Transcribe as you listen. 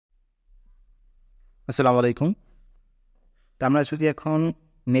আসসালামু আলাইকুম। তো আমরা যদি এখন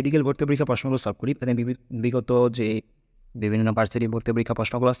মেডিকেল ভর্তি পরীক্ষা প্রশ্নগুলো সলভ করি, এখানে বিগত যে বিভিন্ন ভার্সিটি ভর্তি পরীক্ষা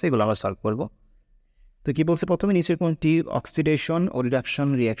প্রশ্নগুলো আছে এগুলো আমরা সলভ করব। তো কি বলছে প্রথমে, নিচের কোনটি অক্সিডেশন ও রিডাকশন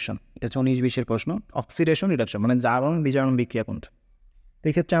রিয়াকশন? এটা হচ্ছে 19-20-এর প্রশ্ন। অক্সিডেশন রিডাকশন মানে জারণ বিজারণ বিক্রিয়া কোনটা? তো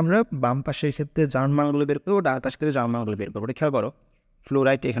এক্ষেত্রে আমরা বাম পাশের ক্ষেত্রে জারণ মানগুলো বের করবো, ডান পাশের ক্ষেত্রে জারণ মানগুলো বের করবো। এটা খেয়াল করো,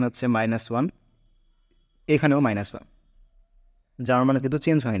 ফ্লোরাইড এখানে হচ্ছে -1, এখানেও -1। জারণ মানে কিন্তু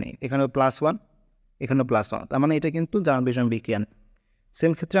চেঞ্জ হয় নাই, এখানেও +1, এখানেও +1, তার মানে এটা কিন্তু জারণ বিজারণ বিক্রিয়া না।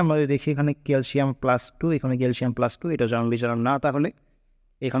 সেম ক্ষেত্রে আমরা দেখি এখানে ক্যালসিয়াম +2, এখানে ক্যালসিয়াম +2, এটা জারণ বিজারণ না। তাহলে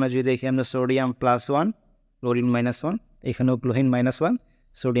এখানে যদি দেখি আমরা সোডিয়াম +1, ক্লোরিন -1, এখানেও ক্লোরিন -1,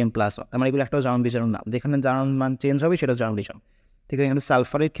 সোডিয়াম +1, তার মানে এগুলো একটাও জারণ বিজারণ না। যেখানে জারণ মান চেঞ্জ হবে সেটা জারণ বিজারণ। ঠিক আছে, এখানে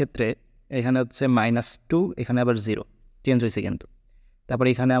সালফারের ক্ষেত্রে এখানে হচ্ছে -2, এখানে আবার 0 চেঞ্জ হয়েছে কিন্তু। তারপরে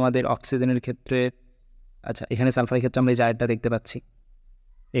এখানে আমাদের অক্সিজেনের ক্ষেত্রে, আচ্ছা এখানে সালফারের ক্ষেত্রে আমরা এই জায়গাটা দেখতে পাচ্ছি,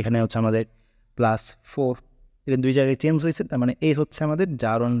 এখানে হচ্ছে আমাদের +4, এটা দুই জায়গায় চেঞ্জ হয়েছে। তার মানে এই হচ্ছে আমাদের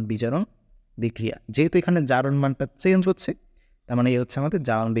জারণ বিজারণ বিক্রিয়া। যেহেতু এখানে জারণ মানটা চেঞ্জ হচ্ছে, তার মানে এই হচ্ছে আমাদের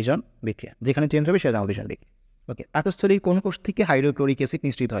জারণ বিজারণ বিক্রিয়া। যেখানে চেঞ্জ হবে সেটা জারণ বিজারণ বিক্রিয়া। ওকে, পাকস্থলীর কোন কোষ থেকে হাইড্রোক্লোরিক অ্যাসিড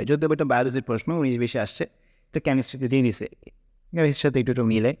নিঃসৃত হয়? যদিও এটা বায়োলজির প্রশ্ন, 19-20 আসছে, এটা কেমিস্ট্রিতে দিয়ে দিছে, কেমিস্ট্রির সাথে একটু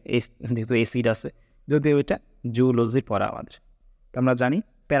মিলে, যেহেতু অ্যাসিড আছে, যদিও এটা জুওলজির পড়া আমাদের। তো আমরা জানি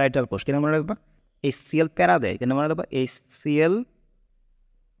প্যারাইটাল কোষ, কেন মনে রাখবা? HCl প্যারা দেয়, কেন মনে রাখবা? HCl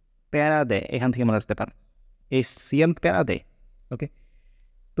প্যারা দেয়, এখান থেকে মনে রাখতে পারেন, HCl প্যারা দেয়। ওকে,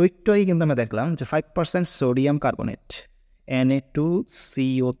 তো একটুই কিন্তু আমরা দেখলাম যে 5% সোডিয়াম কার্বনেট,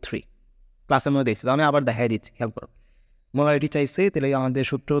 Na2CO3 ক্লাসের মধ্যে দেখছি, আমি আবার দেখাই দিচ্ছি, খেয়াল করো। মোলারিটি চাইছে, তাহলে আমাদের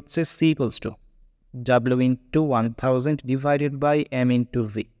সূত্র হচ্ছে C = W × 1000 divided by M ×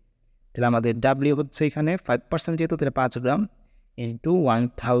 V। তাহলে আমাদের W হচ্ছে এখানে 5% যেহেতু, তাহলে 5 gram into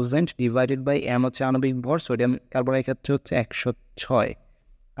 1000 divided by M হচ্ছে আণবিক ভর, সোডিয়াম কার্বনের ক্ষেত্রে হচ্ছে 106,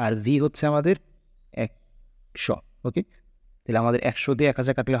 আর V হচ্ছে আমাদের 100। ওকে, তাহলে আমাদের 100 দিয়ে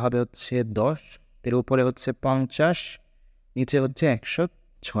 1000 কাটলে হবে হচ্ছে 10, এর উপরে হচ্ছে 50, নিচে হচ্ছে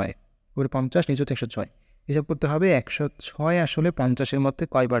 106, উপরে 50, নিচে হচ্ছে 106। হিসাব করতে হবে 106 আসলে 50-এর মধ্যে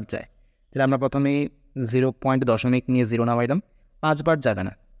কয়বার যায়। তাহলে আমরা প্রথমেই 0.0 নিয়ে 0 নামাইলাম। 5 বার যাবে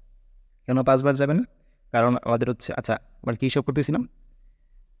না। কেন 5 বার যাবে না? কারণ আমাদের হচ্ছে, আচ্ছা আবার কী হিসাব করতেছিলাম,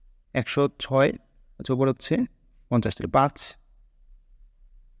 106 উপর হচ্ছে 50, 5।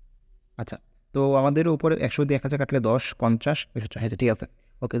 আচ্ছা, তো আমাদের উপরে 100 দিয়ে 1000 কাটলে 10, 50, 106, হ্যাঁ ঠিক আছে।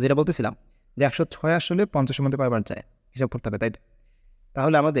 ওকে, যেটা বলতেছিলাম যে 106 আসলে 50-এর মধ্যে কয়বার যায় হিসাব করতে হবে, তাই তো?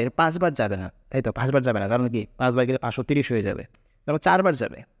 তাহলে আমাদের 5 বার যাবে না, তাই তো? 5 বার যাবে না, কারণ কি 5 বার গেলে 530 হয়ে যাবে। তারপর 4 বার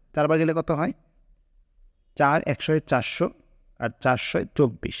যাবে, 4 বার গেলে কত হয়? 4 100 400, আর 400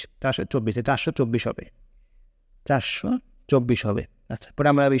 24, 424, 424 হবে, 424 হবে। আচ্ছা, পরে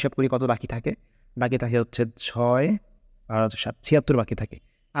আমরা হিসাব করি কত বাকি থাকে। বাকি থাকে হচ্ছে 6 আর 7, 76 বাকি থাকে।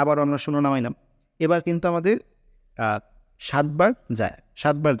 আবার আমরা 0 নামাইলাম। এবার কিন্তু আমাদের 7 বার যায়,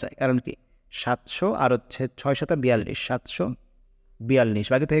 7 বার যায়, কারণ কি 700 আর হচ্ছে 6 7 42, 742।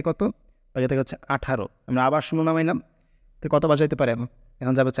 বাকি থেকে কত? বাকি থেকে হচ্ছে 18। আমরা আবার 0 নামাইলাম, তো কত বাজাইতে পারে এখন?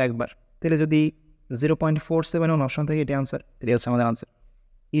 এখন যাবে হচ্ছে একবার। তাহলে যদি 0.47 অপশন থেকে, এটি আনসার, তাহলে হচ্ছে আমাদের আনসার।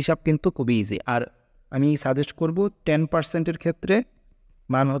 হিসাব কিন্তু খুবই ইজি। আর আমি সাজেস্ট করব 10%-এর ক্ষেত্রে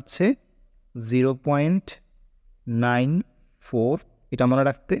মান হচ্ছে 0.94, এটা মনে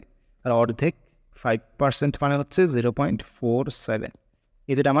রাখতে। আর অর্ধেক 5% মানে হচ্ছে 0.47।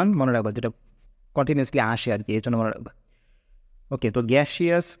 এই দুটা মান মনে রাখবা, যেটা কন্টিনিউসলি আসে আর কি, এই জন্য মনে রাখবা। ওকে, তো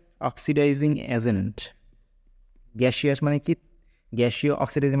গ্যাসিয়াস অক্সিডাইজিং এজেন্ট, গ্যাসিয়াস মানে কি? গ্যাসীয়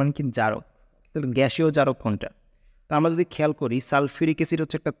অক্সিডাইজিং মানে কি? জারক। তাহলে গ্যাসীয় জারক কোনটা? তো আমরা যদি খেয়াল করি, সালফিউরিক অ্যাসিড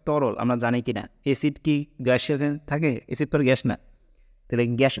হচ্ছে একটা তরল, আমরা জানি কি না? অ্যাসিড কি গ্যাসীয় থাকে? অ্যাসিড তো গ্যাস না, তাহলে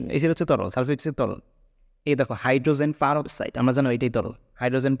গ্যাস, অ্যাসিড হচ্ছে তরল, সালফিউরিক অ্যাসিড তরল। এই দেখো হাইড্রোজেন পারঅক্সাইড, আমরা জানো এটাই তরল।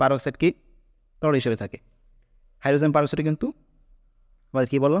 হাইড্রোজেন পারঅক্সাইড কি তরল হিসেবে থাকে? হাইড্রোজেন পারঅক্সাইড কিন্তু আমরা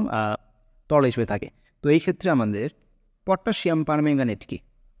কী বললাম, তরল হিসেবে থাকে। তো এই ক্ষেত্রে আমাদের পটাশিয়াম পারম্যাঙ্গানেট কি?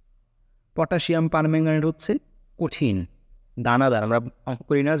 পটাশিয়াম পারম্যাঙ্গানেট হচ্ছে কঠিন, দানাদার। আমরা অঙ্ক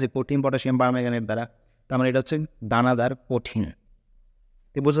করি না যে কঠিন পটাশিয়াম পারম্যাঙ্গানেট দ্বারা, তার মানে এটা হচ্ছে দানাদার, কঠিন।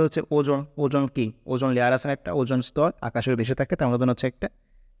 তো বোঝা যাচ্ছে ওজন, ওজন কি? ওজন লেয়ার আছে একটা, ওজন স্তর আকাশের বেশি থাকে, তার মতন হচ্ছে একটা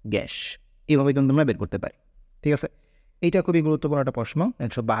গ্যাস। এইভাবে কিন্তু আমরা বের করতে পারি। ঠিক আছে, এইটা খুবই গুরুত্বপূর্ণ একটা প্রশ্ন,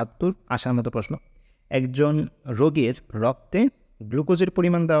 172 আসার মতো প্রশ্ন। একজন রোগীর রক্তে গ্লুকোজের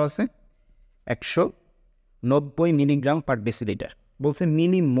পরিমাণ দেওয়া আছে 190 মিলিগ্রাম পার ডেসিলিটার, বলছে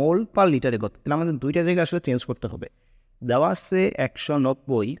মিলিমোল পার লিটারে কত। তাহলে আমাদের দুইটা জায়গায় আসলে চেঞ্জ করতে হবে। দেওয়া আছে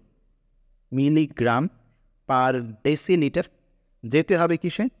 190 মিলিগ্রাম পার ডেসিলিটার, যেতে হবে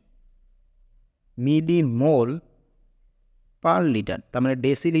কিসে? Millimole per litre. তার মানে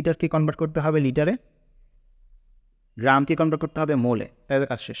ডেসিলিটারকে কনভার্ট করতে হবে লিটারে, গ্রামকে কনভার্ট করতে হবে মোলে, তাই তো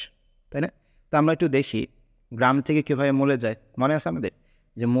কাজ শেষ, তাই না? তো আমরা একটু দেখি গ্রাম থেকে কীভাবে মোলে যায়। মনে আছে আমাদের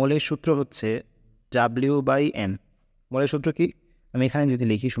যে মোলের সূত্র হচ্ছে W/M। মোলের সূত্র কি আমি এখানে যদি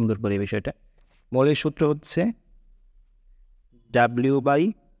লিখি সুন্দর করে এই বিষয়টা, মোলের সূত্র হচ্ছে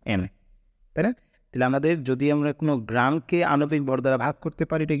W/M, তাই না? তাহলে আমাদের যদি আমরা কোনো গ্রামকে আণবিক ভর দ্বারা ভাগ করতে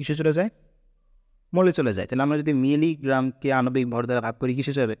পারি এটা কিসে চলে যায়? মোলে চলে যায়। তাহলে আমরা যদি মিলিগ্রামকে আণবিক ভর দ্বারা ভাগ করি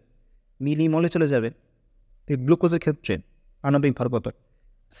কিসে যাবে? মিলি মোলে চলে যাবে। তো গ্লুকোজের ক্ষেত্রে আণবিক ভর কত?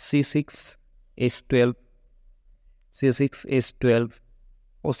 C6H12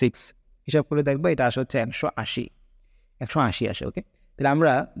 O6 হিসাব করে দেখবো এটা আসে হচ্ছে 180 আসে। ওকে, তাহলে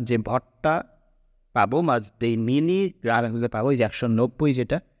আমরা যে ভরটা পাবো বা এই মিলিগ্রাম পাবো এই যে 190,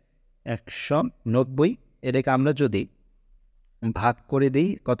 যেটা 190 এটাকে আমরা যদি ভাগ করে দিই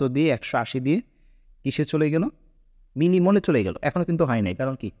কত দিয়ে? 180 দিয়ে, কিসে চলে গেল? মিলি মোলে চলে গেল। এখনও কিন্তু হয় নাই,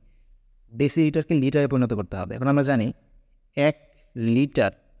 কারণ কি ডেসিলিটারকে লিটারে পরিণত করতে হবে। এখন আমরা জানি 1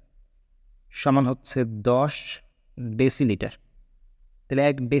 লিটার সমান হচ্ছে 10 ডেসিলিটার। তাহলে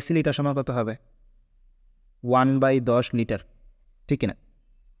 1 ডেসিলিটার সমান কত হবে? 1/10 লিটার, ঠিক কিনা?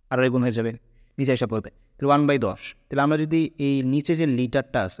 আর গুণ হয়ে যাবে, নিচে এসে পড়বে। তাহলে 1/10। তাহলে আমরা যদি এই নিচে যে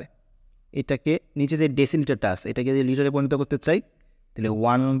লিটারটা আছে এটাকে, নিচে যে ডেসিলিটারটা আছে এটাকে যদি লিটারে পরিণত করতে চাই তাহলে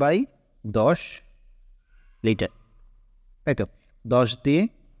 1/10 লিটার, তাই তো? 10 দিয়ে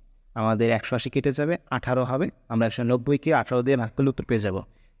আমাদের 180 কেটে যাবে, 18 হবে। আমরা 190কে 18 দিয়ে ভাগ করলে উত্তর পেয়ে যাবো।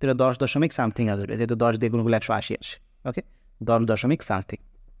 তাহলে 10 দশমিক সামথিং আসবে, যেহেতু 10 দিয়ে গুণগুলো 180 আসে। ওকে, 10 দশমিক সামথিং।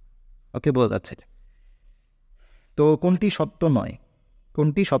 ওকে, বোঝা যাচ্ছে। তো কোনটি সত্য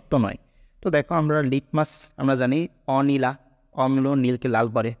নয়? তো দেখো, আমরা লিটমাস আমরা জানি অনীলা, অম্ল নীলকে লাল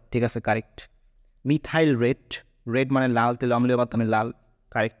করে, ঠিক আছে, কারেক্ট। মিথাইল রেড মানে লাল, তাহলে অম্লীয় মাধ্যমে লাল,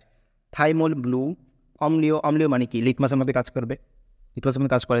 কারেক্ট। থাইমল ব্লু, অম্লীয় মানে কি লিটমাসের মধ্যে কাজ করবে, লিটমাসের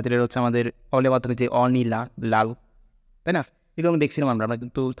মধ্যে কাজ করে, তাহলে হচ্ছে আমাদের অম্লীয় মাধ্যমে যে অনীলা লাল, তাই না? এগুলো আমি দেখছিলাম আমরা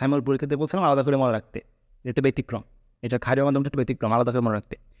কিন্তু থাইমল ব্লুর ক্ষেত্রে বলছিলাম আলাদা করে মনে রাখতে, এটা ব্যতিক্রম, এটা ক্ষারীয় মাধ্যমটা একটু ব্যতিক্রম, আলাদা করে মনে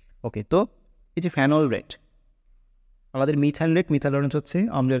রাখতে। ওকে, তো এই যে ফেনল রেড, আমাদের মিথাইল রেড হচ্ছে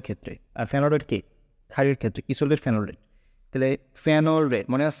অম্লের ক্ষেত্রে, আর ফেনল রেড কি ক্ষারীয় ক্ষেত্রে, কিসল রেড ফেনল রেড। তাহলে ফেনল রেড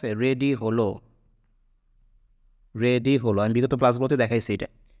মনে আছে রেডি হলো, আমি বিগত ক্লাসগুলোতে দেখাইছি এটা,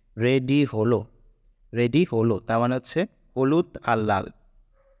 রেডি হলো, তার মানে হচ্ছে হলুদ আর লাল।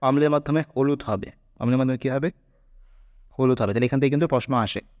 অম্লের মাধ্যমে হলুদ হবে, কী হবে? হলুদ হবে। তাহলে এখান থেকে কিন্তু প্রশ্ন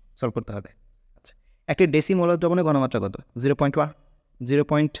আসে, সলভ করতে হবে। আচ্ছা, একটি ডেসিমোলার দ্রবণের ঘনমাত্রা কত? 0.1,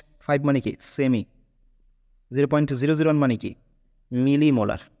 0.5 মানে কি সেমি, 0.001 মানে কি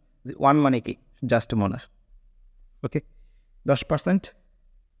মিলিমোলার, 1 মানে কি জাস্ট মোলার। ওকে, 10%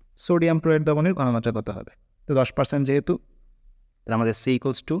 সোডিয়াম ক্লোরাইড দ্রবণের ঘনমাত্রা কত হবে? তো 10% যেহেতু, তাহলে আমাদের C =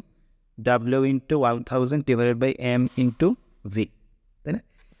 W/1000 / M × V, তাই না?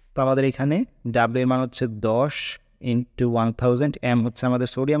 তো আমাদের এখানে W এর মান হচ্ছে 10 × 1000, M হচ্ছে আমাদের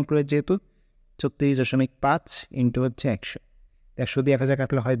সোডিয়াম ক্লোরাইড যেহেতু 36.5 ইন্টু হচ্ছে 100, 100 দিয়ে 1000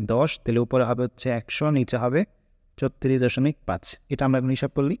 কাটলে হয় 10, তাহলে উপরে হবে হচ্ছে 100, নিচে হবে 36.5। এটা আমরা এখন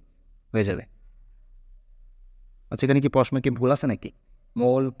হিসাব করলেই হয়ে যাবে। আচ্ছা, এখানে কি প্রশ্ন কি ভুল আছে নাকি?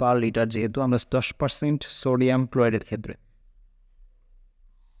 মোল পার লিটার যেহেতু আমরা 10% সোডিয়াম ক্লোরাইডের ক্ষেত্রে,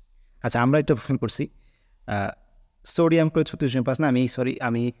 আচ্ছা আমরা একটা ভুল করছি, সোডিয়াম ক্লোরাইড 36.5 না,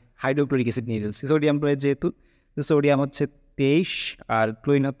 আমি হাইড্রোক্লোরিক অ্যাসিড নিয়ে ফেলছি। সোডিয়াম ক্লোরাইড যেহেতু, সোডিয়াম হচ্ছে 23 আর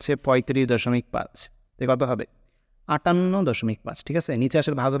ক্লোরিন হচ্ছে 35.5, তো কত হবে? 58.5, ঠিক আছে। নিচে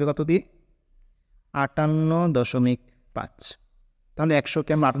আসলে ভাগ হবে কত দিয়ে? 58.5। তাহলে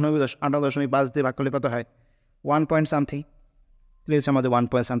 100কে আমরা 58.5 দিয়ে ভাগ করলে কত হয়? 1 পয়েন্ট সামথিং। তাহলে হচ্ছে আমাদের 1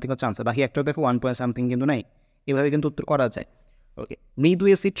 পয়েন্ট সামথিং হচ্ছে আনসার। বাকি একটাও দেখো 1 পয়েন্ট সামথিং কিন্তু নাই, এভাবে কিন্তু উত্তর করা যায়। ওকে, মৃদু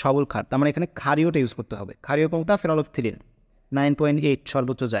অ্যাসিড সবল ক্ষার, তার মানে এখানে ক্ষারীয়টা ইউজ করতে হবে। ক্ষারীয় কোনটা? ফেনলফথিলিন, 9.8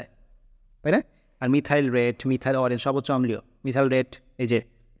 সর্বোচ্চ যায়, তাই না? আর মিথাইল অরেঞ্জ সর্বোচ্চ অম্লীয়। মিথাইল রেড এই যে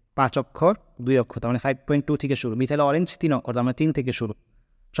 5 অক্ষর 2 অক্ষর, তার মানে 5.2 থেকে শুরু। মিথাইল অরেঞ্জ 3 অক্ষর, তার মানে 3 থেকে শুরু।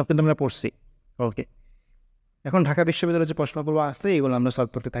 সব কিন্তু আমরা পড়ছি। ওকে, এখন ঢাকা বিশ্ববিদ্যালয়ের যে প্রশ্নগুলো আছে এগুলো আমরা সলভ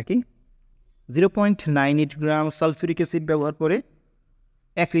করতে থাকি। 0.98 গ্রাম সালফিউরিক অ্যাসিড ব্যবহার করে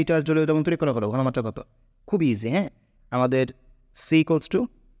 1 লিটার জলীয় দ্রবণ তৈরি করা হলো, ঘনমাত্রা কত? খুব ইজি, হ্যাঁ। আমাদের C =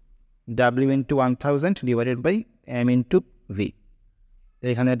 W/1000 / M × V।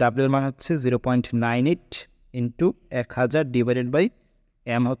 এখানে W এর মান হচ্ছে 0.98 × 1000 /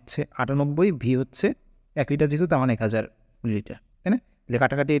 M হচ্ছে 98, V হচ্ছে 1 লিটার যেহেতু, তার মানে 1000 মিলিলিটার, তাই না? তাহলে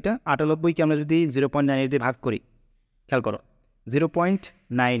কাটাকাটি এটা 98কে আমরা যদি 0.98 দিয়ে ভাগ করি, খেয়াল করো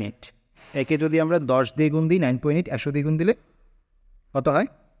 0.98, একে যদি আমরা 10 দিয়ে গুণ দিই 9.8, 100 দিয়ে গুণ দিলে কত হয়?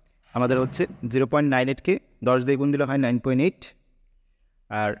 আমাদের হচ্ছে 0.98কে 10 দিয়ে গুণ দিলে হয় 9.8,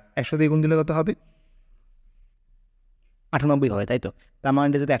 আর 100 দিয়ে গুণ দিলে কত হবে? 98 হয়, তাই তো। তার মানে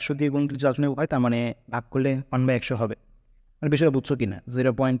যদি 100 দিয়ে গুণ দিলে 98 হয়, তার মানে ভাগ করলে 1/100 হবে। মানে বিষয়টা বুঝছো কি না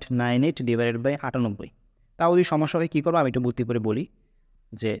 0.98 ডিভাইডেড বাই 98। তাও যদি সমস্যা হয় কী করবো আমি একটু বুদ্ধি করে বলি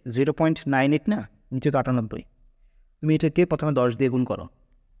যে 0.98 না, নিচে তো 98, তুমি এটাকে প্রথমে 10 দিয়ে গুণ করো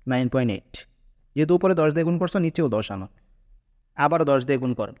 9.8, যেহেতু উপরে 10 দিয়ে গুণ করছো নিচেও 10 আনো, আবার 10 দিয়ে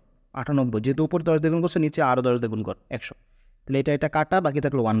গুণ করো 98, যেহেতু উপরে 10 দিয়ে গুণ করছো নিচে আরও 10 দিয়ে গুণ করো 100, তাহলে এটা কাটা বাকি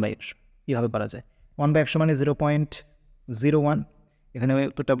থাকলো 1/100। কীভাবে পারা যায়? 1/100 মানে 0.01, এখানে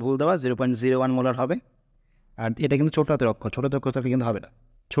উত্তরটা ভুল দেওয়া, 0.01 মোলার হবে। আর এটা কিন্তু ছোটো হাতের অক্ষর, ছোটো হাতের অক্ষর থাকলে কিন্তু হবে না,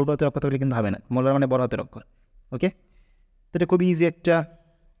 ছোটো হাতের অক্ষর থাকলে কিন্তু হবে না, মোলার মানে বড় হাতের অক্ষর। ওকে, তো এটা খুবই ইজি একটা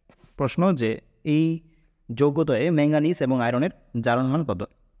প্রশ্ন যে এই যৌগদ্বয়ে ম্যাঙ্গানিজ এবং আয়রনের জারণ মান কত।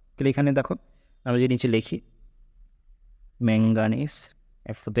 তাহলে এখানে দেখো আমরা যদি নিচে লিখি ম্যাঙ্গানিজ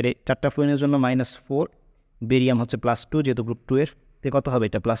চারটা ফ্লোরিনের জন্য -4, বেরিয়াম হচ্ছে +2 যেহেতু গ্রুপ 2 এর, তো কত হবে?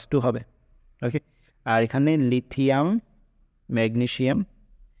 এটা +2 হবে। ওকে, আর এখানে লিথিয়াম ম্যাগনেসিয়াম,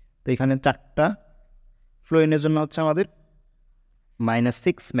 তো এখানে চারটা ফ্লোরিনের জন্য হচ্ছে আমাদের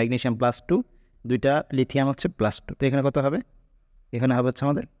 -6, ম্যাগনেসিয়াম +2, দুইটা লিথিয়াম হচ্ছে +2, তো এখানে কত হবে? এখানে হবে হচ্ছে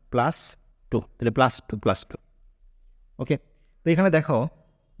আমাদের +2, তাহলে +2 ওকে। তো এখানে দেখো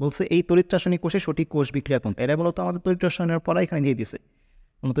বলছে এই তড়িৎ রাসায়নিক কোষে সঠিক কোষ বিক্রিয়া কোনটা, এটা বলতো আমাদের তড়িৎ রাসায়নের পড়া এখানে দিয়ে দিছে,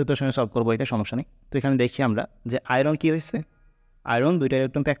 আমরা তড়িৎ রাসায়ন সলভ করবো, এটা সমস্যা নেই। তো এখানে দেখি আমরা যে আয়রন কী হয়েছে, আয়রন 2টা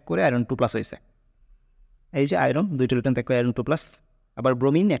ইলেকট্রন ত্যাগ করে আয়রন 2+ হয়েছে, এই যে আয়রন 2টা ইলেকট্রন ত্যাগ করে আয়রন 2+, আবার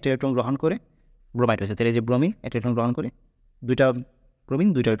ব্রোমিন একটা ইলেকট্রন গ্রহণ করে ব্রোমাইড হয়েছে, তাহলে এই যে ব্রোমিন একটা ইলেকট্রন গ্রহণ করে, দুইটা ব্রোমিন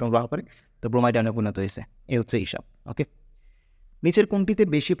 2টা ইলেকট্রন গ্রহণ করে, তো ব্রোমাইড আয়নে পরিণত হয়েছে, এই হচ্ছে হিসাব। ওকে, নিচের কোনটিতে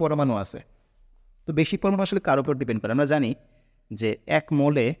বেশি পরমাণু আছে? তো বেশি পরমাণু আসলে কার উপর ডিপেন্ড করে? আমরা জানি যে 1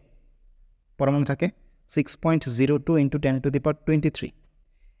 মোলে পরমাণু থাকে 6.02 × 10⁻23।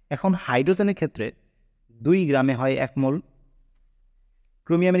 এখন হাইড্রোজেনের ক্ষেত্রে 2 গ্রামে হয় 1 মোল,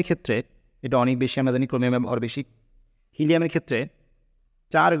 ক্রোমিয়ামের ক্ষেত্রে এটা অনেক বেশি, আমরা জানি ক্রোমিয়ামের ভর বেশি, হিলিয়ামের ক্ষেত্রে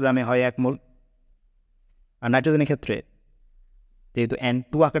 4 গ্রামে হয় 1 মোল, আর নাইট্রোজেনের ক্ষেত্রে যেহেতু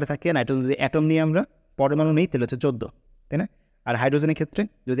N2 আকারে থাকে, নাইট্রোজেন যদি অ্যাটম নিয়ে আমরা পরমাণু নেই তাহলে হচ্ছে 14, তাই না? আর হাইড্রোজেনের ক্ষেত্রে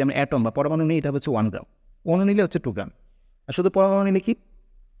যদি আমরা অ্যাটম বা পরমাণু নিই এটা হচ্ছে 1 গ্রাম, অণু নিলে হচ্ছে 2 গ্রাম, আর শুধু পরমাণু নিলে কি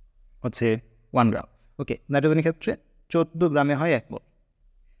হচ্ছে 1 গ্রাম। ওকে, নাইট্রোজেনের ক্ষেত্রে 14 গ্রামে হয় 1 মোল।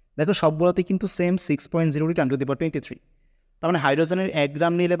 দেখো সবগুলোতে কিন্তু সেম 6.02 × 10⁻23, তার মানে হাইড্রোজেনের 1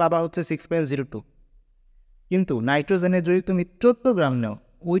 গ্রাম নিলে পাবা হচ্ছে 6.02, কিন্তু নাইট্রোজেনের যদি তুমি 14 গ্রাম নাও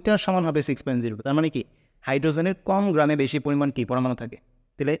ওইটার সমান হবে 6.02, তার মানে কি হাইড্রোজেনের কম গ্রামে বেশি পরিমাণ কি পরমাণু থাকে,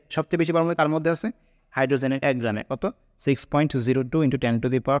 তাহলে সবচেয়ে বেশি পরমাণু কার মধ্যে আছে? হাইড্রোজেনের 1 গ্রামে, কত? 6.02 ×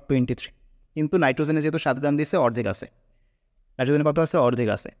 10⁻23, কিন্তু নাইট্রোজেনের যেহেতু 7 গ্রাম দিয়েছে অর্ধেক আছে, নাইট্রোজেনের কত আছে? অর্ধেক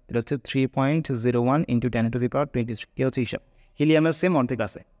আছে, এটা হচ্ছে 3.01 × 10⁻23, কে হচ্ছে হিসাব। হিলিয়ামের সেম অর্ধেক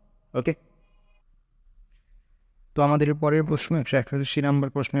আছে। ওকে, তো আমাদের পরের প্রশ্ন 181 নম্বর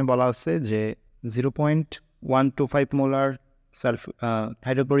প্রশ্নে বলা আছে যে 0.125 মোলার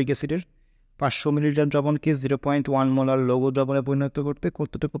হাইড্রোক্লোরিক অ্যাসিডের 500 মিলিলিটার দ্রবণকে 0.1 মোলার লৌহ দ্রবণে পরিণত করতে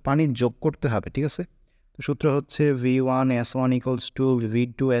কতটুকু পানি যোগ করতে হবে? ঠিক আছে, তো সূত্র হচ্ছে V1S1 =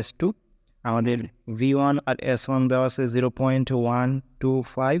 V2S2, আমাদের V1 আর S1 দেওয়া আছে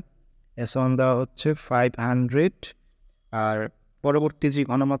 0.125, S1 দেওয়া হচ্ছে 500, আর পরবর্তী যে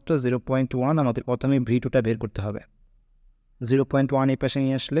ঘনমাত্রা 0.1, আমাদের প্রথমে V2টা বের করতে হবে। 0.1 এই পাশে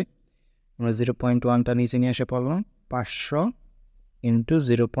নিয়ে আসলে আমরা 0.1টা নিচে নিয়ে এসে পড়লাম 500 ×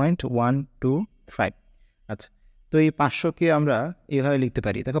 0.125। আচ্ছা, তো এই 500কে আমরা এভাবে লিখতে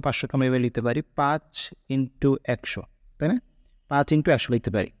পারি, দেখো 500কে আমরা এভাবে লিখতে পারি 5 × 100, তাই না? 5 × 100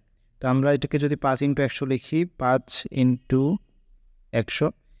 লিখতে পারি। তো আমরা এটাকে যদি 5 × 100 লিখি, 5 ×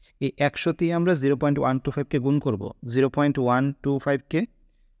 100, এই 100 দিয়ে আমরা 0.125কে গুণ করব। 0.125কে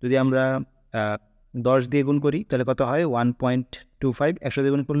যদি আমরা 10 দিয়ে গুণ করি তাহলে কত হয়? 1.25, 100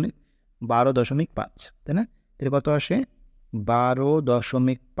 দিয়ে গুণ করলে 12.5, তাই না? তাহলে কত আসে?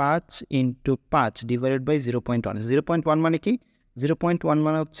 12.5 × 5 ডিভাইডেড বাই 0.1। 0.1 মানে কি? 0.1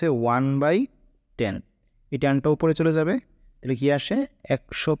 মানে হচ্ছে 1/10, এই 10টা উপরে চলে যাবে, তাহলে কি আসে?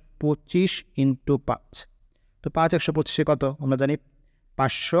 125 × 5। তো 5 125 কত? আমরা জানি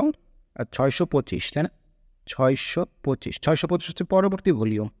 500 আর 625, তাই না? 625 হচ্ছে পরবর্তী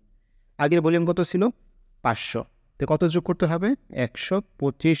ভলিউম, আগের ভলিউম কত ছিল? 500, তো কত যোগ করতে হবে?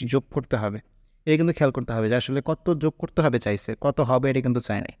 125 যোগ করতে হবে। এটা কিন্তু খেয়াল করতে হবে যে আসলে কত যোগ করতে হবে চাইছে, কত হবে এটা কিন্তু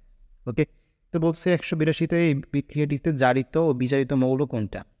চায় নাই। ওকে, তো বলছে 182তে এই বিক্রিয়াটিতে জারিত ও বিজারিত মৌল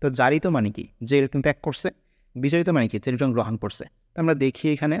কোনটা? তো জারিত মানে কি? যে ইলেকট্রন ত্যাগ করছে, বিজারিত মানে কি? যে ইলেকট্রন গ্রহণ করছে। তো আমরা দেখি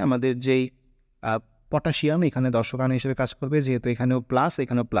এখানে আমাদের যেই পটাশিয়াম এখানে দর্শক আয়ন হিসেবে কাজ করবে, যেহেতু এখানেও প্লাস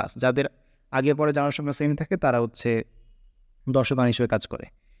এখানেও প্লাস, যাদের আগে পরে জানার সংখ্যা সেম থাকে তারা হচ্ছে দর্শক আয়ন হিসেবে কাজ করে।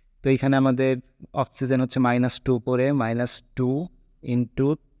 তো এখানে আমাদের অক্সিজেন হচ্ছে -2 করে, -2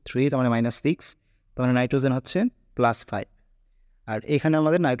 × 3 তার মানে -6, তার মানে নাইট্রোজেন হচ্ছে +5, আর এখানে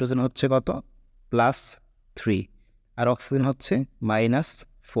আমাদের নাইট্রোজেন হচ্ছে কত? +3, আর অক্সিজেন হচ্ছে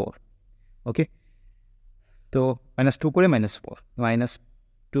 -4। ওকে, তো -2 করে -4,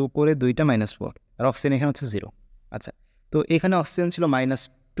 -2 করে 2টা -4, আর অক্সিজেন এখানে হচ্ছে 0। আচ্ছা, তো এখানে অক্সিজেন ছিল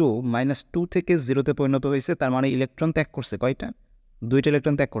 -2, -2 থেকে 0-তে পরিণত হয়েছে, তার মানে ইলেকট্রন ত্যাগ করছে কয়টা? 2টা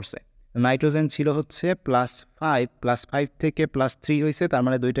ইলেকট্রন ত্যাগ করছে। নাইট্রোজেন ছিল হচ্ছে +5 থেকে +3 হয়েছে, তার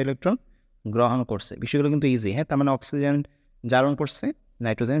মানে 2টা ইলেকট্রন গ্রহণ করছে। বিষয়গুলো কিন্তু ইজি, হ্যাঁ। তার মানে অক্সিজেন জারণ করছে,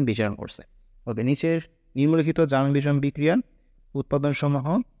 নাইট্রোজেন বিজারণ করছে। ওকে, নিচের নিম্নলিখিত জারণ বিজারণ বিক্রিয়ার উৎপাদনসমূহ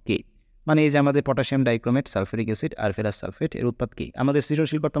কি? মানে এই যে আমাদের পটাশিয়াম ডাইক্রোমেট, সালফিউরিক অ্যাসিড আর ফেরাস সালফেট, এর উৎপাদ কি? আমাদের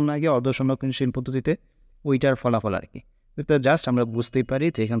সৃজনশীল করতাম না আগে অর্ধ সংরক্ষণশীল পদ্ধতিতে, ওইটার ফলাফল আর কি। তো জাস্ট আমরা বুঝতেই পারি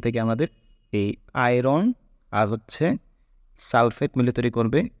যে এখান থেকে আমাদের এই আয়রন আর হচ্ছে সালফেট মিলে তৈরি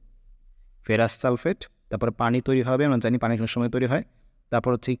করবে ফেরাস সালফেট, তারপরে পানি তৈরি হবে, আমরা জানি পানি কোন সময় তৈরি হয়।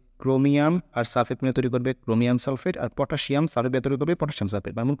 তারপর হচ্ছে ক্রোমিয়াম আর সালফেট মিলে তৈরি করবে ক্রোমিয়াম সালফেট, আর পটাশিয়াম সালফেট তৈরি করবে পটাশিয়াম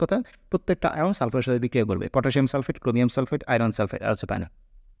সালফেট। মূল কথা, প্রত্যেকটা আয়রন সালফারের সাথে বিক্রিয়া করবে, potassium sulphate, chromium sulphate, iron sulphate, আর হচ্ছে পানি।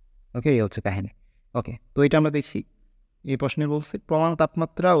 ওকে, এই হচ্ছে কাহিনী। ওকে, তো এটা আমরা দেখি এই প্রশ্নে বলছে প্রমাণ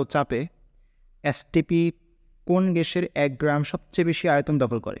তাপমাত্রা ও চাপে এসটিপি কোন গ্যাসের 1 গ্রাম সবচেয়ে বেশি আয়তন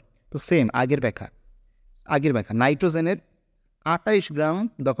দখল করে? তো সেম আগের ব্যাখ্যা। নাইট্রোজেনের 28 গ্রাম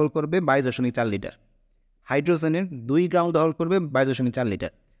দখল করবে 22.4 লিটার, হাইড্রোজেনের 2 গ্রাম দখল করবে 22.4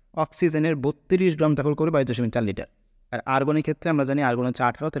 লিটার, অক্সিজেনের 32 গ্রাম দখল করবে 22.4 লিটার, আর আর্গনের ক্ষেত্রে আমরা জানি আর্গন হচ্ছে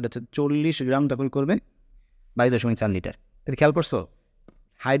 18, তাহলে হচ্ছে 40 গ্রাম দখল করবে 22.4 লিটার। তাহলে খেয়াল করছো,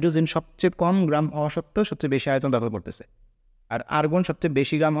 হাইড্রোজেন সবচেয়ে কম গ্রাম হওয়া সত্ত্বেও সবচেয়ে বেশি আয়তন দখল করতেছে, আর আর্গন সবচেয়ে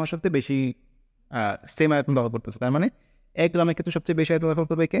বেশি গ্রাম হওয়া সত্ত্বেও বেশি সেম আয়তন দখল করতেছে। তার মানে 1 গ্রামের ক্ষেত্রে সবচেয়ে বেশি আয়তন দখল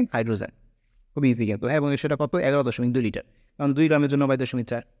করবে কে? হাইড্রোজেন। খুব ইজি কিন্তু, হ্যাঁ। এবং সেটা কত? 11.2 লিটার, কারণ 2 গ্রামের জন্য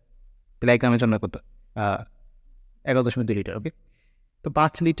 22.4, তাহলে 1 গ্রামের জন্য কত? 11.2 লিটার। ওকে, তো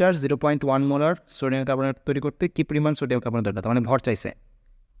 5 লিটার 0.1 মোলার সোডিয়াম কার্বনেট তৈরি করতে কী পরিমাণ সোডিয়াম কার্বনেট দরকার? তার মানে ভর চাইছে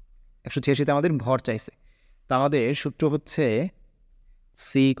 186তে, আমাদের ভর চাইছে। তো আমাদের সূত্র হচ্ছে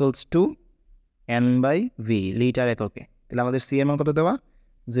C = N/V, লিটার এককে। তাহলে আমাদের C এর মান কত দেওয়া?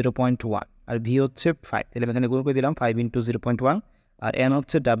 0.1, আর V হচ্ছে 5, তাহলে এখানে গুণ করে দিলাম 5 × 0.1, আর N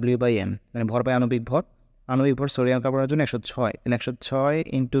হচ্ছে W/M, মানে ভর পাই আণবিক ভর। আণবিক ভর সোডিয়াম কার্বনের জন্য 106, তাহলে 106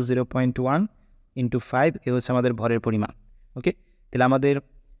 × 0.1 × 5, এ হচ্ছে আমাদের ভরের পরিমাণ। ওকে, তাহলে আমাদের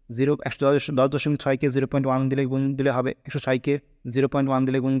 10.6কে 0.1 দিলে গুণ দিলে হবে, 106কে 0.1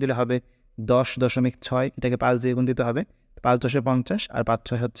 দিলে গুণ দিলে হবে 10.6, এটাকে 5 দিয়ে গুণ দিতে হবে, 5 × 10 = 50, আর 5 ×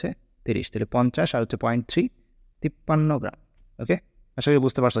 6 হচ্ছে 30, তাহলে 50 আর হচ্ছে 0.3, 53 গ্রাম। ওকে, আশা করি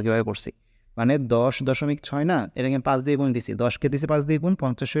বুঝতে পারছো কীভাবে করছি। মানে 10.6 না, এটাকে 5 দিয়ে গুণ দিছি, 10কে দিছি 5 দিয়ে গুণ,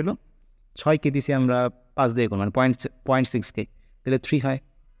 50 হলো, 6কে দিছি আমরা 5 দিয়ে গুণ, মানে 0.6কে, তাহলে 3 হয়,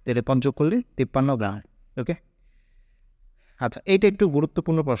 তাহলে 5 যোগ করলে 53 গ্রাম। ওকে, আচ্ছা, এইটা একটু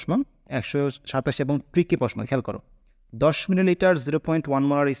গুরুত্বপূর্ণ প্রশ্ন, 127 এবং ট্রিকি প্রশ্ন। খেয়াল করো, 10 মিলিলিটার 0.1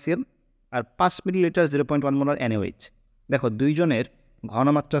 মোলার HCl আর 5 মিলিলিটার 0.1 মোলার NaOH। দেখো, দুইজনের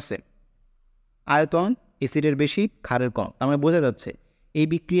ঘনমাত্রা সেম, আয়তন অ্যাসিডের বেশি, ক্ষারের কম। তার মানে বোঝা যাচ্ছে এই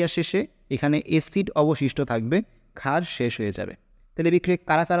বিক্রিয়া শেষে এখানে অ্যাসিড অবশিষ্ট থাকবে, ক্ষার শেষ হয়ে যাবে। তাহলে বিক্রিয়া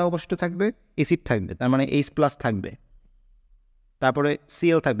কারা কারা অবশিষ্ট থাকবে? অ্যাসিড থাকবে, তার মানে H+ থাকবে, তারপরে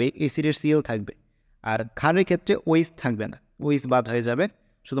Cl থাকবে, অ্যাসিডের Cl থাকবে, আর ক্ষারের ক্ষেত্রে OH থাকবে না, OH বাদ হয়ে যাবে,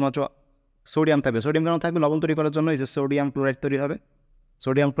 শুধুমাত্র সোডিয়াম থাকবে। সোডিয়াম কেন থাকবে? লবণ তৈরি করার জন্য এই যে সোডিয়াম ক্লোরাইড তৈরি হবে,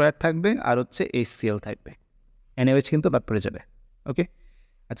 সোডিয়াম ক্লোরাইড থাকবে, আর হচ্ছে HCl থাকবে, NaOH কিন্তু বাদ পড়ে যাবে। ওকে,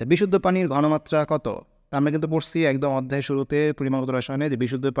 আচ্ছা, বিশুদ্ধ পানির ঘনমাত্রা কত? আমরা কিন্তু পড়ছি একদম অধ্যায় শুরুতে পরিমাণগত রসায়নে যে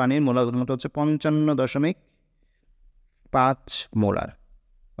বিশুদ্ধ পানির মোলার ঘনমাত্রা হচ্ছে 55.5 মোলার।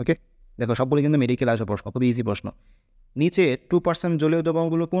 ওকে, দেখো সবগুলো কিন্তু মেডিকেল আসা প্রশ্ন, খুবই ইজি প্রশ্ন। নিচে 2% জলীয়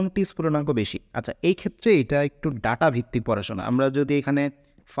দ্রবণগুলো কোনটি স্ফুটনাঙ্ক বেশি? আচ্ছা, এই ক্ষেত্রে এটা একটু ডাটা ভিত্তিক পড়াশোনা। আমরা যদি এখানে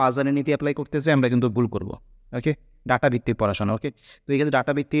ফাজারের নীতি অ্যাপ্লাই করতে চাই আমরা কিন্তু ভুল করব। ওকে, ডাটা ভিত্তিক পড়াশোনা। ওকে, তো এই ক্ষেত্রে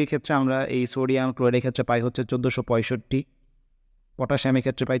ডাটা ভিত্তিকের ক্ষেত্রে আমরা এই সোডিয়াম ক্লোরাইডের ক্ষেত্রে পাই হচ্ছে 1465, পটাশিয়ামের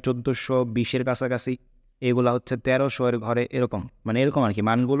ক্ষেত্রে পাই 1420-এর কাছাকাছি, এগুলো হচ্ছে 1300-এর ঘরে, এরকম মানে এরকম আর কি,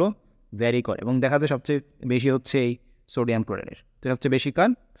 মানগুলো ভ্যারি করে। এবং দেখা যায় সবচেয়ে বেশি হচ্ছে এই সোডিয়াম ক্লোরাইডের, তো সবচেয়ে বেশি কার?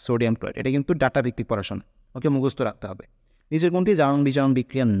 Sodium chloride. এটা কিন্তু ডাটা ভিত্তিক পড়াশোনা, ওকে, মুখস্থ রাখতে হবে। নিজের কোনটি জারণ বিজারণ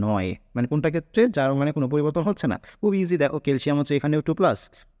বিক্রিয়া নয়, মানে কোনটা ক্ষেত্রে জারণ মানে কোনো পরিবর্তন হচ্ছে না। খুব ইজি, দেখো ক্যালসিয়াম হচ্ছে এখানেও 2+,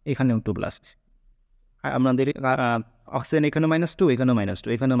 এখানেও 2+, আমাদের অক্সিজেন এখানেও -2, এখানেও -2,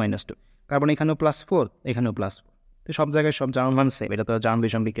 এখানেও -2, কার্বন এখানেও +4, এখানেও +4, তো সব জায়গায় সব জারণ মান সেম, এটা তো জারণ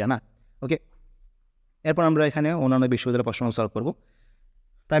বিজারণ বিক্রিয়া না। ওকে, এরপর আমরা এখানে অন্যান্য বিশ্ববিদ্যালয়ের প্রশ্ন সলভ করবো।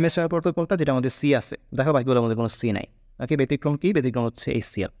 প্রাইমারি স্টার প্রোটোকলটা যেটা আমাদের C আছে, দেখো বাকিগুলোর মধ্যে কোনো C নাই। ওকে, ব্যতিক্রম কি? ব্যতিক্রম হচ্ছে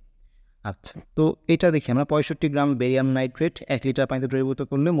HCl। আচ্ছা, তো এটা দেখি আমরা 65 গ্রাম বেরিয়াম নাইট্রেট 1 লিটার পানিতে দ্রবীভূত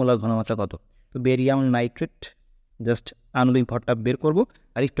করলে মোলার ঘনমাত্রা কত? তো বেরিয়াম নাইট্রেট জাস্ট আণবিক ভরটা বের করবো,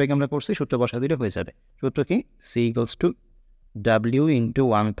 আর একটু আগে আমরা করছি, সূত্র বসা দিলে হয়ে যাবে। সূত্র কি? C = W ×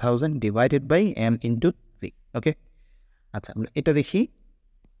 1000 / M × V। ওকে, আচ্ছা আমরা এটা দেখি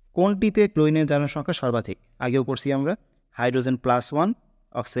কোনটিতে ক্লোরিনের জারণ সংখ্যা সর্বাধিক। আগেও করছি আমরা হাইড্রোজেন +1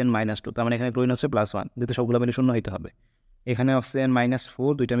 অক্সিজেন -2, তার মানে এখানে ক্লোরিন হচ্ছে +1, যেহেতু সবগুলো মিলে শূন্য হইতে হবে। এখানে অক্সিজেন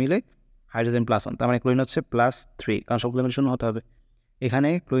 -4 দুইটা মিলে হাইড্রোজেন +1, তার মানে ক্লোরিন হচ্ছে +3, কারণ সবগুলো মিলে শূন্য হতে হবে। এখানে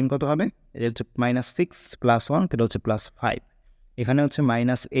ক্লোরিন কত হবে, এটা হচ্ছে -6 +1, এটা হচ্ছে +5। এখানে হচ্ছে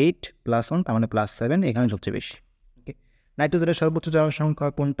 -8 +1, তার মানে +7, এখানে সবচেয়ে বেশি। ওকে, নাইট্রোজেনের সর্বোচ্চ জারণ সংখ্যা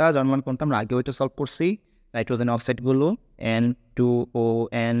কোনটা, জার্মান কোনটা, আমরা আগে ওইটা সলভ করছি। Nitrogen অক্সাইডগুলো N2O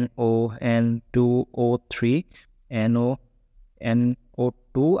NO N2O3 NO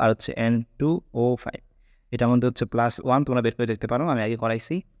NO2 আর হচ্ছে N2O5, এটা আমাদের হচ্ছে +1, তোমরা বের করে দেখতে পারো, আমি আগে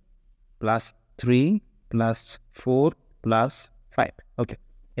করাইছি। +3 +4 +5, ওকে,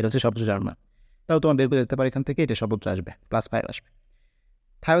 এটা হচ্ছে সর্বোচ্চ জার্মান। তাও তোমার বের করে দেখতে পারো এখান থেকে, এটা সর্বোচ্চ আসবে, +5 আসবে।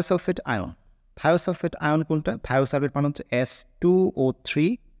 থায়োসালফেট আয়ন, থায়োসালফেট আয়ন কোনটা, থায়োসালফেট মানে হচ্ছে S2O3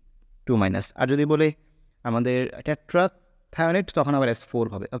 2-, আর যদি বলে আমাদের টেট্রাথায়োনেট তখন আবার S4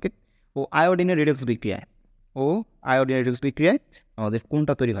 হবে। ওকে, ও আয়োডিনের রিডক্স বিক্রিয়ায়, আমাদের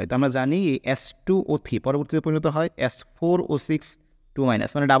কোনটা তৈরি হয়, তো আমরা জানি এই S2O3 পরবর্তীতে পরিণত হয় S4O6 2-,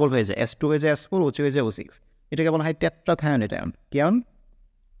 মানে ডাবল হয়ে যায়, S2 হয়ে যায় S4, O3 হয়ে যায় O6, এটাকে বলা হয় টেট্রাথায়োনেট আয়ন। কেমন,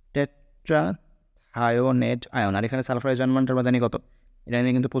 টেট্রাথায়োনেট আয়ন। আর এখানে সালফারের জার্মানটা আমরা জানি কত, এটা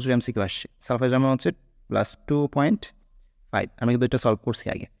নিয়ে কিন্তু প্রচুর MCকিউ আসছে। সালফারের জার্মান হচ্ছে +2.5, আমি কিন্তু এটা সলভ করছি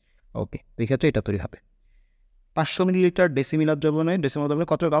আগে। ওকে, তো এই ক্ষেত্রে এটা তৈরি হবে। 500 মিলিলিটার ডেসিমিলার দ্রবণে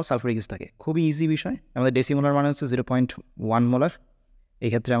কত গ্রাম সালফারিক অ্যাসিড থাকে, খুবই ইজি বিষয়। আমাদের ডেসিমোলার মানে হচ্ছে 0.1 মোলার। এই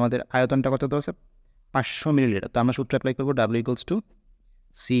ক্ষেত্রে আমাদের আয়তনটা কত আছে, 500 মিলিলিটার। তো আমরা সূত্র অ্যাপ্লাই করবো, W =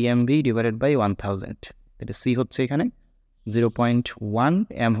 CMV/1000। এটা সি হচ্ছে এখানে 0.1,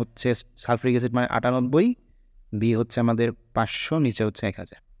 M হচ্ছে সালফারিক অ্যাসিড মানে 98, বি হচ্ছে আমাদের 500, নিচে হচ্ছে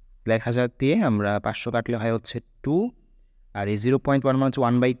 1000। 1000 দিয়ে আমরা 500 কাটলে হয় হচ্ছে 2, আর এই 0.1 মানে হচ্ছে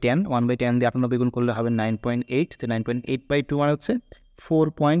 1/10, 1/10 দিয়ে 98 গুণ করলে হবে 9.8, তো 9.8/2 মানে হচ্ছে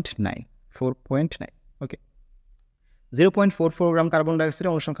 4.9। ওকে, 0.44 গ্রাম কার্বন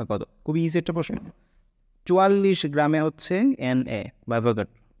ডাইঅক্সাইডের অনুসংখ্যা কত, খুবই ইজি একটা প্রশ্ন। 44 গ্রামে হচ্ছে Na বা অ্যাভোগাড্রো,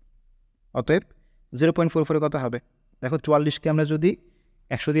 অতএব 0.44 কত হবে, দেখো 44কে আমরা যদি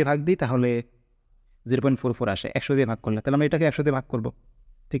 100 দিয়ে ভাগ দিই তাহলে 0.44 আসে, 100 দিয়ে ভাগ করলে, তাহলে আমরা এটাকে 100 দিয়ে ভাগ করবো,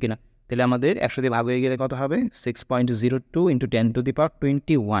 ঠিক না? তাহলে আমাদের 100 দিয়ে ভাগ হয়ে গেলে কত হবে, 6.02 ×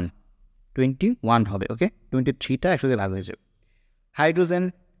 10⁻21 হবে। ওকে, 23টা 100 দিয়ে ভাগ হয়ে যাবে। হাইড্রোজেন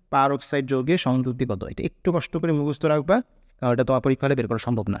পারঅক্সাইড যৌগে সংযুক্তি কত, এটা একটু কষ্ট করে মুখস্থ রাখবা, কারণ এটা তোমার পরীক্ষা হলে বের করা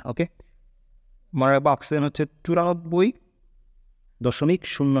সম্ভব না। ওকে, মনে রাখবা অক্সিজেন হচ্ছে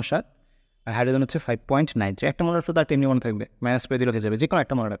 94.07, আর হাইড্রোজেন হচ্ছে 5.93। একটা মনে রাখো, তার টেমনি মনে থাকবে, মাইনাস করে দিয়ে রেখে যাবে, যে কোনো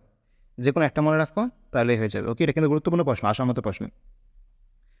একটা মনে রাখো, তাহলে হয়ে যাবে। ওকে, এটা কিন্তু গুরুত্বপূর্ণ প্রশ্ন, আসার মতো প্রশ্ন।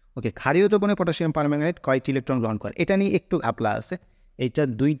 ওকে, ক্ষারীয় দ্রবণে পটাশিয়াম পারম্যাঙ্গানেট কয়টি ইলেকট্রন গ্রহণ করে, এটা নিয়ে একটু ঘাপলা আছে। এইটা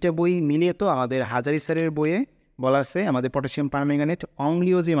দুইটা বই মিলিয়ে তো আমাদের হাজারি স্যারের বইয়ে বলা আছে আমাদের পটাশিয়াম পারম্যাঙ্গানেট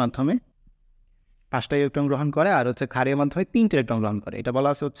অম্লীয়জির মাধ্যমে 5টা ইলেকট্রন গ্রহণ করে, আর হচ্ছে ক্ষারীয় মাধ্যমে 3টা ইলেকট্রন গ্রহণ করে, এটা বলা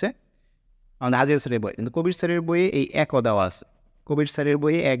আছে হচ্ছে আমাদের হাজারি স্যারের বই। কিন্তু কবির স্যারের বইয়ে এই 1 দেওয়া আছে, কবির স্যারের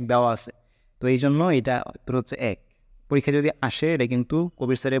বইয়ে 1 দেওয়া আছে, তো এই জন্য এটা তোর হচ্ছে 1। পরীক্ষা যদি আসে এটা কিন্তু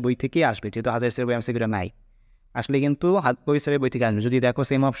কবির স্যারের বই থেকেই আসবে, যেহেতু হাজারি স্যারের বই MCকিউটা নাই, আসলে কিন্তু কবির স্যারের বই থেকে আসবে। যদি দেখো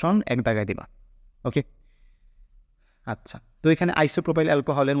সেম অপশন 1 দাগায় দিবা। ওকে, আচ্ছা, তো এখানে আইসোপ্রোপাইল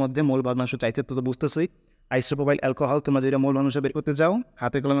অ্যালকোহলের মধ্যে মূল ভগ্নাংশ চাইছে, তো বুঝতেছই আইসোপ্রোপাইল অ্যালকোহল তোমরা যদি মূল ভগ্নাংশ বের করতে যাও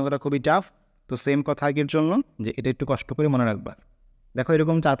হাতে কলমে করা খুবই টাফ। তো সেম কথা আগের জন্য, যে এটা একটু কষ্ট করে মনে রাখবা। দেখো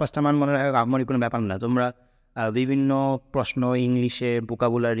এরকম 4-5টা মান মনে রাখা আমার কোনো ব্যাপার না। তোমরা বিভিন্ন প্রশ্ন ইংলিশে,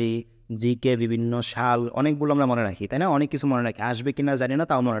 ভোকাবুলারি, জিকে, বিভিন্ন সাল, অনেকগুলো আমরা মনে রাখি, তাই না? অনেক কিছু মনে রাখি, আসবে কিনা জানি না,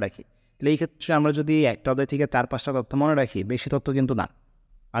 তাও মনে রাখি। তাহলে এই ক্ষেত্রে আমরা যদি একটা অধ্যায় থেকে 4-5টা তথ্য মনে রাখি, বেশি তথ্য কিন্তু না,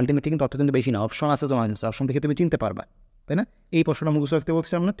 আলটিমেটলি কিন্তু তথ্য কিন্তু বেশি না, অপশন আছে তোমার কাছে, অপশন থেকে তুমি চিনতে পারবা, তাই না? এই প্রশ্নটা মুখস্থ রাখতে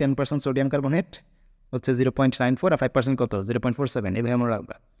বলছিলাম না, 10% সোডিয়াম কার্বনেট হচ্ছে 0.94, আর 5% কত, 0.47, এইভাবে আমরা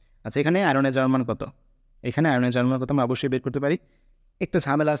রাখবা। আচ্ছা, এখানে আয়রনের জার্মান কত, এখানে আয়রনের জার্মান কত আমরা অবশ্যই বের করতে পারি। একটা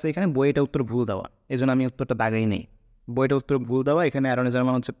ঝামেলা আছে এখানে, বইটা উত্তর ভুল দেওয়া, এই জন্য আমি উত্তরটা দাগাই নেই, বইটা উত্তর ভুল দেওয়া। এখানে আয়রনের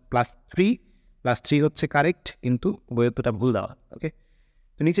জার্মান হচ্ছে +3 হচ্ছে কারেক্ট, কিন্তু বই উত্তরটা ভুল দেওয়া। ওকে,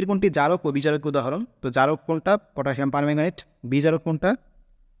 তো নিচের কোনটি জারক ও বিজারক উদাহরণ, তো জারক কোনটা, পটাশিয়াম পারম্যাঙ্গানেট, বিজারক কোনটা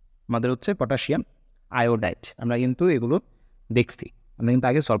আমাদের হচ্ছে পটাশিয়াম আয়োডাইড। আমরা কিন্তু এগুলো দেখছি, আমরা কিন্তু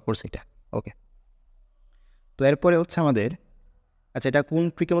আগে সলভ করছি এটা। ওকে, তো এরপরে হচ্ছে আমাদের, আচ্ছা এটা কোন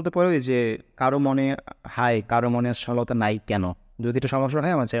ট্রিকের মধ্যে পড়ে, যে কারো মনে হাই কারো মনে সরলতা নাই কেন, যদি এটা সমস্যা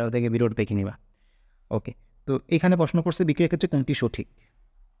হয় আমার চ্যানেল থেকে ভিডিওটা দেখে নিবা। ওকে, তো এখানে প্রশ্ন করছে বিক্রিয়ার ক্ষেত্রে কোনটি সঠিক।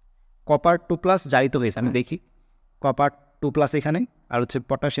 কপার 2+ জারিত হয়েছে, আমি দেখি কপার 2+ এখানে, আর হচ্ছে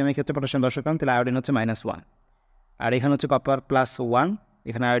পটাশিয়ামের ক্ষেত্রে পটাশিয়াম 10 গ্রাম, তাহলে আয়োডিন হচ্ছে -1, আর এখানে হচ্ছে কপার +1,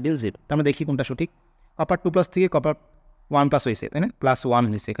 এখানে আয়োডিন 0। তো আমরা দেখি কোনটা সঠিক। কপার 2+ থেকে কপার 1+ হয়েছে, তাই না, +1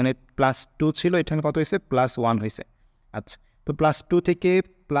 হয়েছে, এখানে +2 ছিল, এখানে কত হয়েছে, +1 হয়েছে। আচ্ছা, তো +2 থেকে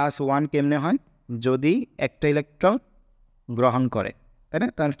 +1 কেমনে হয়? যদি একটা ইলেকট্রন গ্রহণ করে, তাই না?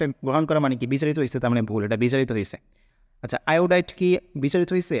 তাহলে একটা গ্রহণ করা মানে কি? বিচারিত হয়েছে, তার মানে ভুল, এটা বিচারিত হয়েছে। আচ্ছা, আয়োডাইড কি বিচারিত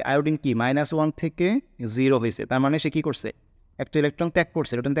হয়েছে? আয়োডিন কি -1 থেকে 0 হয়েছে, তার মানে সে কী করছে? একটা ইলেকট্রন ত্যাগ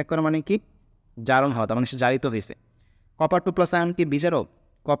করছে। ইলেকট্রন ত্যাগ করা মানে কি? জারণ হওয়া, তার মানে সে জারিত হয়েছে। কপার 2+ আয়ন কি বিজারক?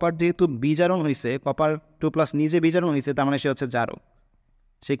 কপার যেহেতু বিজারণ হয়েছে, কপার 2+ নিজে বিজারণ হয়েছে, তার মানে সে হচ্ছে জারক।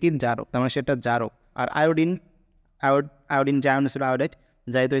 সে কি জারক, তার মানে সেটা জারক। আর আয়োডিন যে আয়ন ছিল আয়োডাইড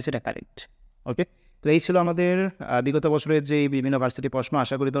জারিত হয়েছে, এটা কারেক্ট। ওকে, তো এই ছিল আমাদের বিগত বছরের যে বিভিন্ন ভার্সিটি প্রশ্ন।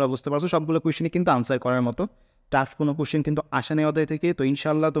 আশা করি তোমরা বুঝতে পারছো, সবগুলো কোয়েশ্চেনই কিন্তু আনসার করার মতো, টাফ কোনো কোয়েশ্চেন কিন্তু আসে নেই অধ্যায় থেকে। তো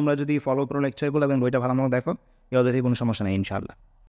ইনশাল্লাহ তোমরা যদি ফলো করো লেকচারগুলো এবং বইটা ভালো মতো দেখো, এই অধ্যায় থেকে কোনো সমস্যা নেই ইনশাল্লাহ।